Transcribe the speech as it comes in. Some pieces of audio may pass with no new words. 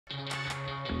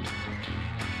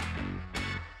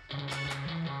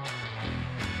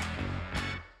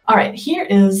All right, here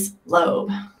is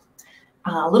Lobe,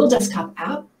 a little desktop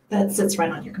app that sits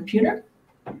right on your computer.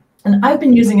 And I've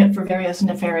been using it for various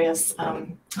nefarious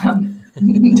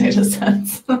data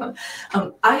sets.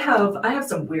 I have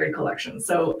some weird collections.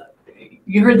 So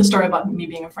you heard the story about me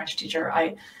being a French teacher.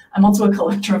 I'm also a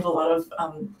collector of a lot of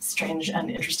strange and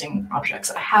interesting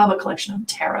objects. I have a collection of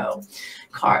tarot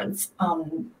cards.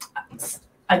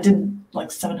 I did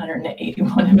like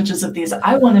 781 images of these.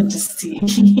 I wanted to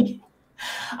see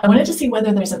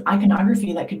whether there's an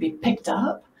iconography that could be picked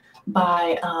up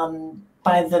by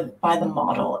the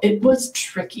model. It was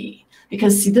tricky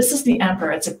because, see, this is the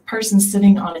emperor. It's a person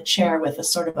sitting on a chair with a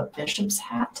sort of a bishop's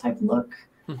hat type look,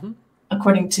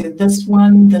 according to this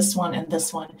one, and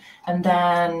this one. And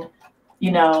then,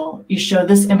 you know, you show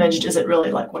this image. Is it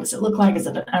really like, what does it look like? Is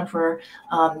it an emperor?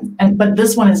 But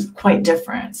this one is quite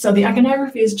different. So the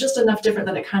iconography is just enough different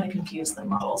that it kind of confused the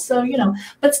model. So, you know,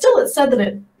 but still it said that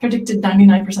it predicted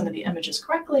 99% of the images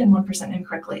correctly and 1%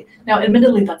 incorrectly. Now,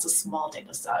 admittedly, that's a small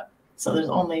data set. So there's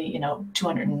only, you know,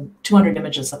 200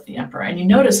 images of the emperor. And you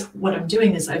notice what I'm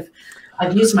doing is I've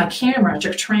used my camera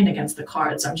to train against the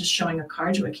cards. I'm just showing a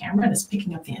card to a camera and it's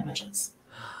picking up the images.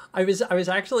 I was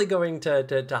actually going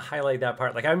to highlight that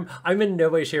part. Like I'm in no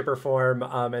way, shape, or form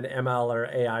an ML or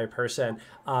AI person,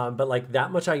 but like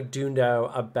that much I do know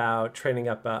about training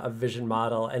up a vision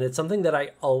model, and it's something that I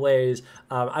always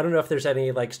I don't know if there's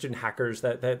any like student hackers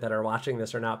that are watching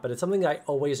this or not, but it's something I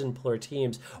always implore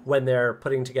teams when they're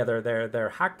putting together their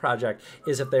hack project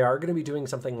is if they are going to be doing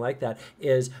something like that,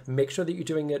 is make sure that you're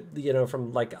doing it, you know,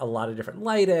 from like a lot of different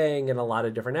lighting and a lot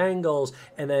of different angles,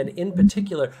 and then in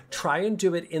particular try and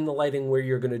do it in the lighting where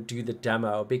you're going to do the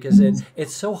demo, because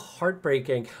it's so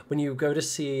heartbreaking when you go to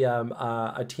see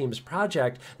a team's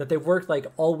project that they've worked like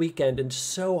all weekend and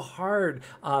so hard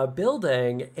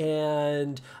building,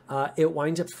 and it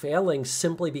winds up failing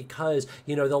simply because,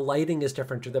 you know, the lighting is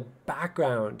different or the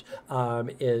background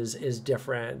is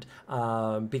different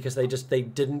because they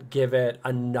didn't give it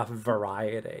enough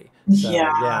variety. So,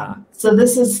 yeah. So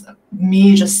this is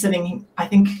me just sitting. I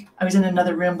think I was in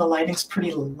another room. The lighting's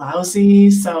pretty lousy.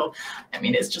 So, I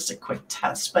mean, it's just a quick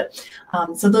test. But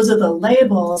so those are the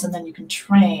labels, and then you can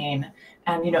train.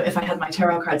 And, you know, if I had my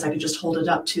tarot cards, I could just hold it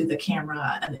up to the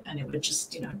camera and it would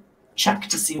just, you know, check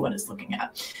to see what it's looking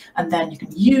at. And then you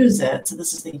can use it. So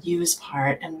this is the use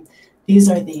part. And these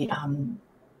are the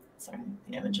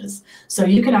the images. So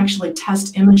you can actually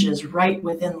test images right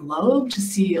within Lobe to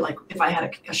see, like, if I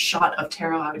had a shot of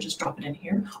tarot, I would just drop it in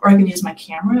here, or I can use my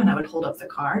camera and I would hold up the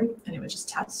card and it would just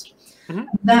test.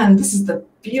 Then this is the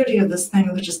beauty of this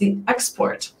thing, which is the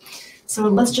export. So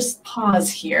let's just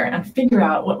pause here and figure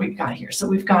out what we've got here. So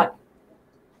we've got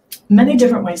many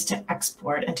different ways to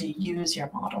export and to use your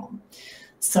model.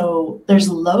 So there's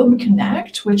Lobe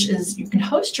Connect, which is you can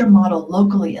host your model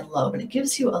locally in Lobe, and it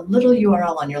gives you a little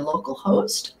URL on your local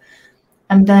host,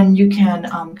 and then you can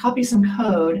copy some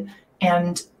code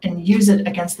and use it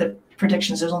against the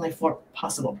predictions. There's only 4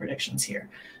 possible predictions here,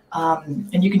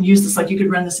 and you can use this, like you could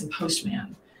run this in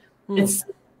Postman.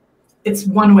 It's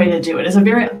one way to do it. It's a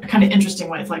very kind of interesting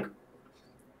way. It's like,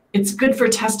 it's good for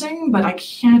testing, but I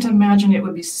can't imagine it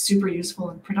would be super useful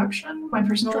in production, my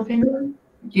personal opinion.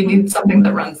 You need something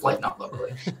that runs like not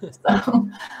locally. So,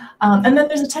 and then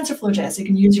there's a Tensorflow JS. You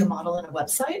can use your model in a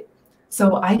website.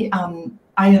 So I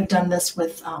have done this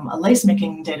with a lace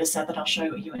making data set that I'll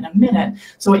show you in a minute.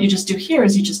 So what you just do here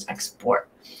is you just export,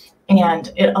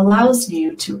 and it allows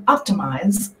you to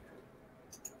optimize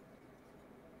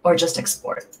or just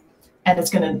export. And it's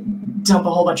going to dump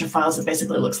a whole bunch of files that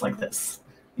basically looks like this.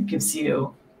 It gives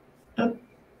you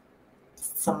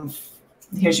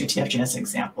here's your TFJS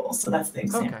example. So that's the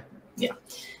example. Okay. Yeah.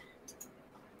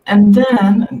 And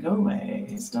then, go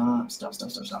away, stop.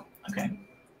 Okay.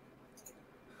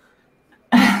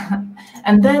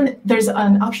 And then there's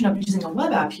an option of using a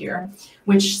web app here,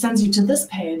 which sends you to this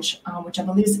page, which I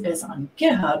believe is on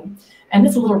GitHub. And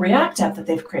it's a little React app that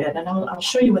they've created. And I'll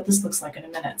show you what this looks like in a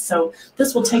minute. So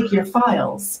this will take your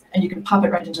files and you can pop it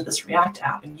right into this React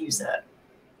app and use it.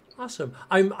 Awesome.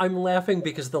 I'm laughing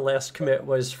because the last commit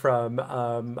was from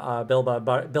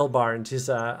Bill Barnes. He's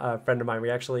a friend of mine. We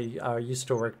actually used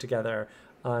to work together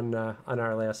on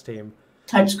our last team.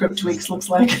 TypeScript tweaks looks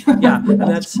like. Yeah,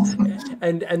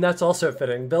 and that's also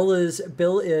fitting. Bill is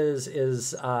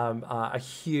a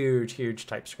huge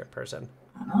TypeScript person.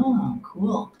 Oh,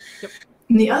 cool. Yep.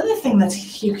 And the other thing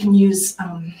that you can use,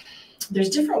 there's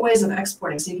different ways of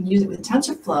exporting. So you can use it with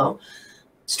TensorFlow,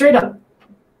 straight up,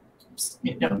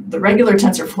 you know, the regular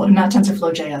TensorFlow, not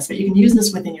TensorFlow JS, but you can use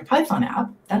this within your Python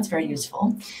app. That's very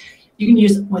useful. You can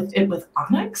use it with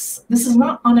Onyx. This is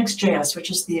not Onyx.js, which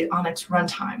is the Onyx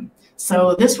runtime.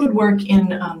 So this would work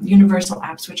in universal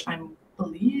apps, which I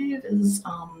believe is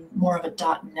more of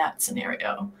a .NET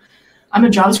scenario. I'm a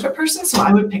JavaScript person, so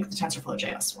I would pick the TensorFlow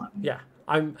JS one. Yeah.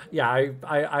 I'm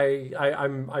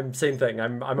same thing.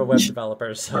 I'm a web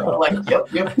developer, so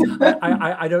Yep.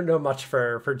 I don't know much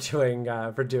for doing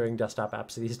desktop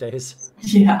apps these days.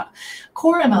 Yeah,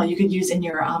 Core ML you could use in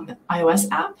your iOS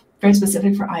app, very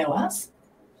specific for iOS.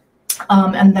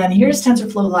 And then here's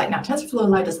TensorFlow Lite. Now, TensorFlow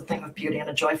Lite is a thing of beauty and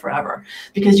a joy forever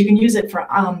because you can use it for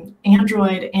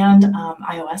Android and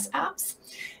iOS apps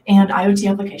and IoT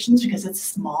applications because it's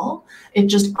small. It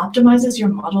just optimizes your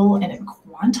model and it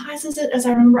quantizes it, as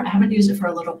I remember. I haven't used it for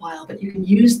a little while, but you can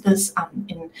use this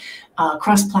in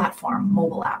cross-platform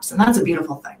mobile apps, and that's a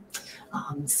beautiful thing.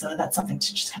 So that's something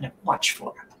to just kind of watch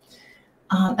for.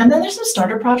 And then there's some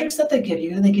starter projects that they give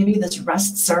you. They give you this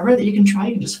REST server that you can try.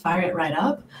 You can just fire it right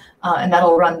up, and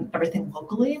that'll run everything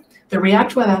locally. The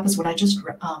React Web App is what I just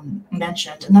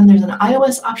mentioned. And then there's an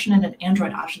iOS option and an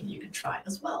Android option that you can try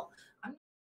as well.